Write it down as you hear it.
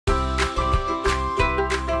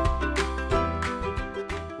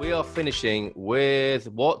we are finishing with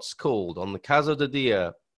what's called on the Casa de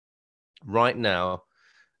Dia right now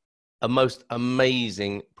a most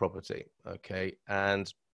amazing property. Okay,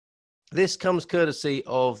 and this comes courtesy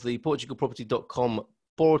of the portugalproperty.com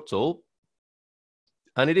portal,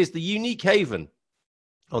 and it is the unique haven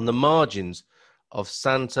on the margins of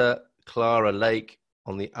Santa Clara Lake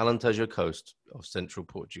on the Alentejo coast of central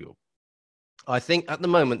Portugal. I think at the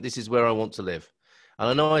moment this is where I want to live, and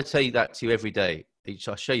I know I say that to you every day. I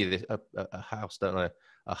show you this a house, don't I?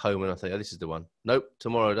 A home, and I think, oh, this is the one. Nope,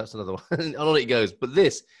 tomorrow that's another one. And on it goes. But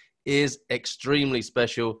this is extremely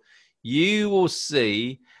special. You will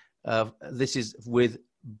see. This is with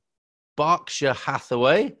Berkshire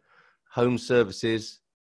Hathaway Home Services,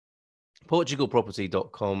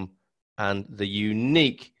 portugalproperty.com, and the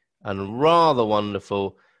unique and rather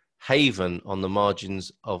wonderful haven on the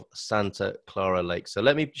margins of Santa Clara Lake. So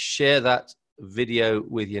let me share that video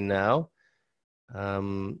with you now,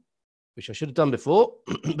 which I should have done before,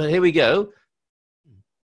 but here we go.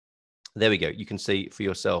 There we go. You can see for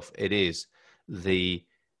yourself. It is the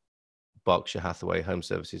Berkshire Hathaway Home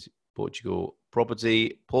Services Portugal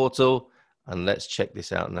property portal, and let's check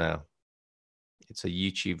this out now. It's a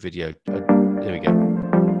YouTube video. There we go.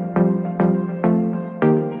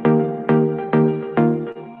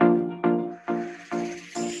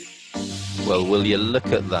 Well, will you look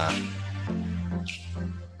at that?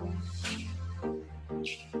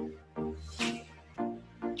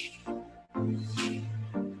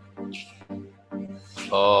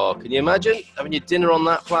 Oh, can you imagine having your dinner on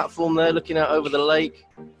that platform there, looking out over the lake?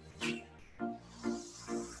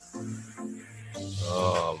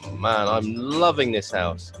 Oh, man, I'm loving this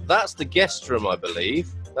house. That's the guest room, I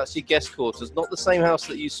believe. That's your guest quarters, not the same house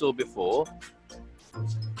that you saw before.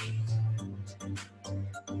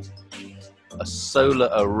 A solar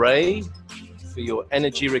array for your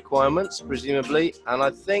energy requirements, presumably. And I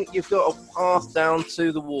think you've got a path down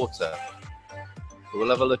to the water. We'll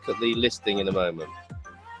have a look at the listing in a moment.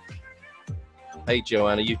 Hey,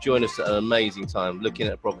 Joanna, you've joined us at an amazing time looking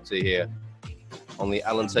at a property here on the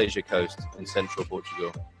Alentejo coast in central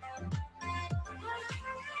Portugal.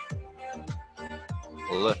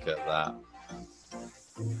 Look at that.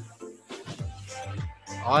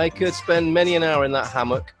 I could spend many an hour in that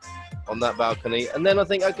hammock on that balcony, and then I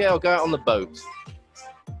think, okay, I'll go out on the boat.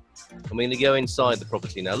 I'm going to go inside the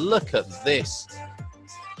property now. Look at this.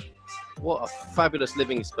 What a fabulous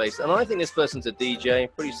living space. And I think this person's a DJ.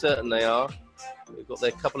 Pretty certain they are. We've got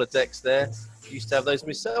their couple of decks there. Used to have those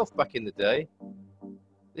myself back in the day.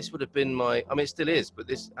 This would have been my, I mean, it still is, but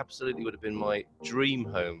this absolutely would have been my dream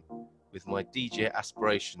home with my DJ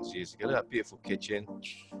aspirations years ago. Look at that beautiful kitchen.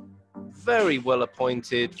 Very well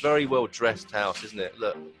appointed, very well dressed house, isn't it?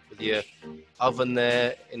 Look, with your oven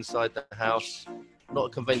there inside the house. Not a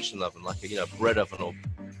conventional oven, like a bread oven or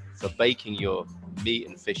for baking your meat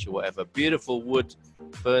and fish or whatever. Beautiful wood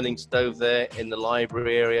burning stove there in the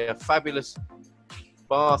library area. Fabulous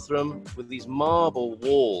bathroom with these marble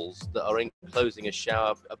walls that are enclosing a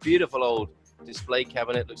shower. A beautiful old display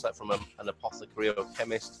cabinet, looks like from an apothecary or a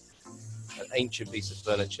chemist. An ancient piece of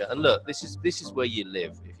furniture. And look, this is where you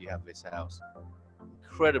live if you have this house.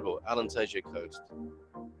 Incredible Alentejo coast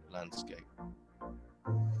landscape.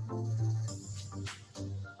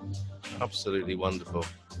 Absolutely wonderful.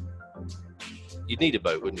 You'd need a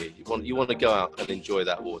boat, wouldn't you? You want to go out and enjoy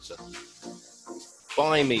that water.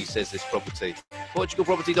 Buy me, says this property.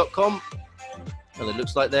 portugalproperty.com, and it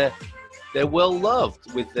looks like they're well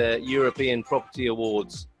loved with their European Property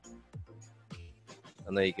Awards.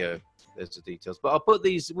 And there you go. There's the details. But I'll put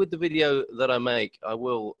these with the video that I make. I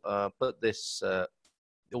will put this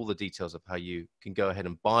all the details of how you can go ahead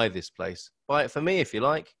and buy this place. Buy it for me if you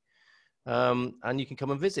like. And you can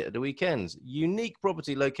come and visit at the weekends. Unique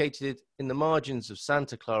property located in the margins of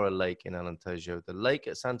Santa Clara Lake in Alentejo. The lake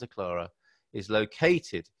at Santa Clara is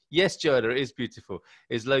located, yes, Joanna, it is beautiful,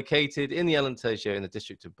 is located in the Alentejo in the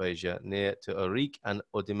district of Beja, near to Ourique and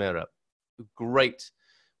Odimera. Great.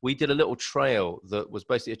 We did a little trail that was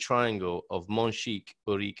basically a triangle of Monchique,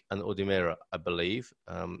 Ourique, and Odimera, I believe,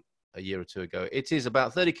 a year or two ago. It is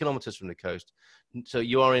about 30 kilometers from the coast. So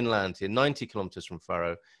you are inland here, 90 kilometers from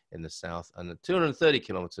Faro in the south, and 230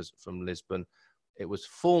 kilometers from Lisbon. It was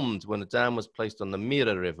formed when a dam was placed on the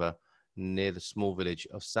Mira River near the small village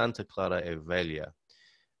of Santa Clara e Velha.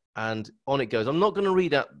 And on it goes. I'm not going to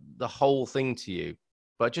read out the whole thing to you,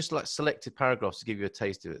 but just like selected paragraphs to give you a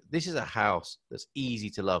taste of it. This is a house that's easy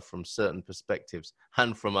to love from certain perspectives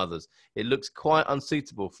and from others. It looks quite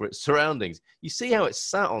unsuitable for its surroundings. You see how it's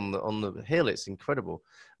sat on the hill. It's incredible.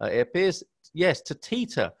 It appears, yes, to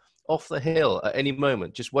teeter off the hill at any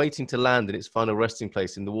moment, just waiting to land in its final resting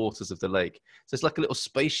place in the waters of the lake. So it's like a little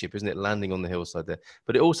spaceship, isn't it, landing on the hillside there?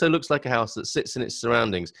 But it also looks like a house that sits in its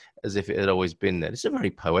surroundings as if it had always been there. It's a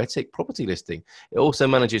very poetic property listing. It also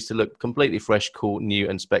manages to look completely fresh, cool, new,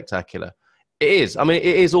 and spectacular. It is. I mean, it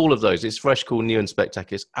is all of those. It's fresh, cool, new, and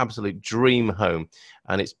spectacular. It's absolute dream home,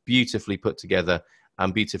 and it's beautifully put together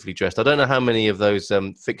and beautifully dressed. I don't know how many of those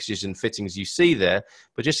fixtures and fittings you see there,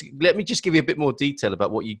 but just let me just give you a bit more detail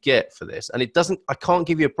about what you get for this. And I can't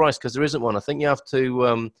give you a price because there isn't one. I think you have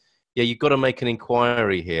to, you've got to make an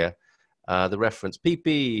inquiry here. The reference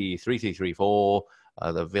PP3334,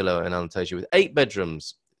 the villa in Alentejo with 8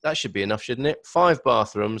 bedrooms. That should be enough, shouldn't it? 5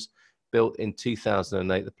 bathrooms, built in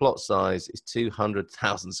 2008. The plot size is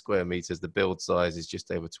 200,000 square meters. The build size is just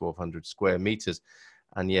over 1,200 square meters.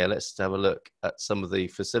 And yeah, let's have a look at some of the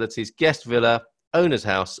facilities. Guest villa, owner's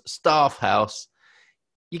house, staff house.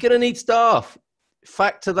 You're going to need staff.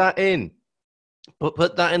 Factor that in. But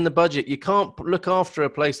put that in the budget. You can't look after a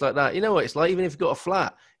place like that. You know what it's like? Even if you've got a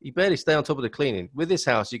flat, you barely stay on top of the cleaning. With this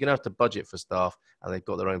house, you're going to have to budget for staff, and they've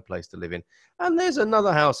got their own place to live in. And there's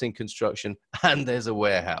another house in construction, and there's a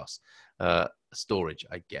warehouse, storage,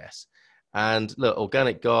 I guess. And look,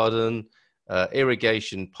 organic garden,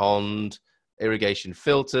 irrigation pond, irrigation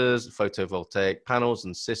filters, photovoltaic panels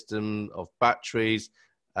and system of batteries,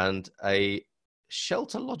 and a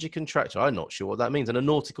shelter logic and tractor. I'm not sure what that means. And a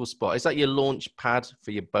nautical spot. Is that your launch pad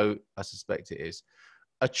for your boat? I suspect it is.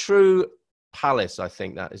 A true palace, I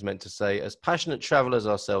think that is meant to say. As passionate travelers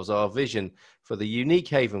ourselves, our vision for the unique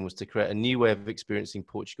haven was to create a new way of experiencing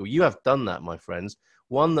Portugal. You have done that, my friends.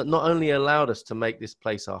 One that not only allowed us to make this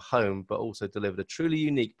place our home, but also delivered a truly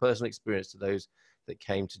unique personal experience to those that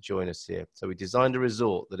came to join us here. So we designed a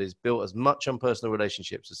resort that is built as much on personal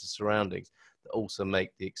relationships as the surroundings that also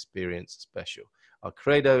make the experience special. Our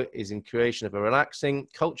credo is in creation of a relaxing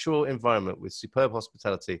cultural environment with superb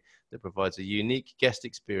hospitality that provides a unique guest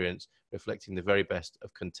experience reflecting the very best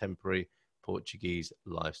of contemporary Portuguese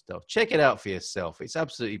lifestyle. Check it out for yourself. It's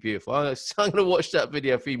absolutely beautiful. I'm going to watch that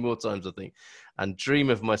video a few more times, I think, and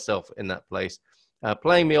dream of myself in that place.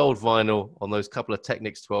 Playing the old vinyl on those couple of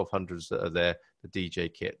Technics 1200s that are there, the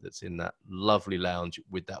DJ kit that's in that lovely lounge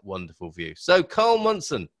with that wonderful view. So Carl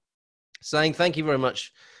Munson saying thank you very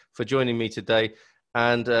much for joining me today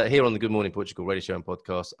and here on the Good Morning Portugal radio show and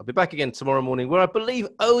podcast. I'll be back again tomorrow morning where I believe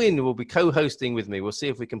Owen will be co-hosting with me. We'll see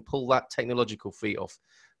if we can pull that technological feat off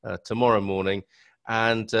tomorrow morning.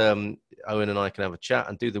 And Owen and I can have a chat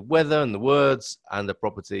and do the weather and the words and the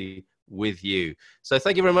property with you. So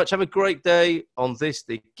thank you very much. Have a great day on this,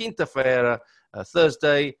 the Quinta-feira,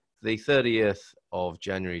 Thursday, the 30th of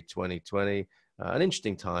January 2020. An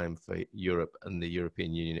interesting time for Europe and the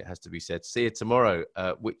European Union, it has to be said. See you tomorrow,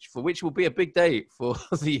 which will be a big day for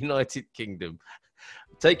the United Kingdom.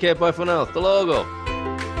 Take care. Bye for now. Hasta luego.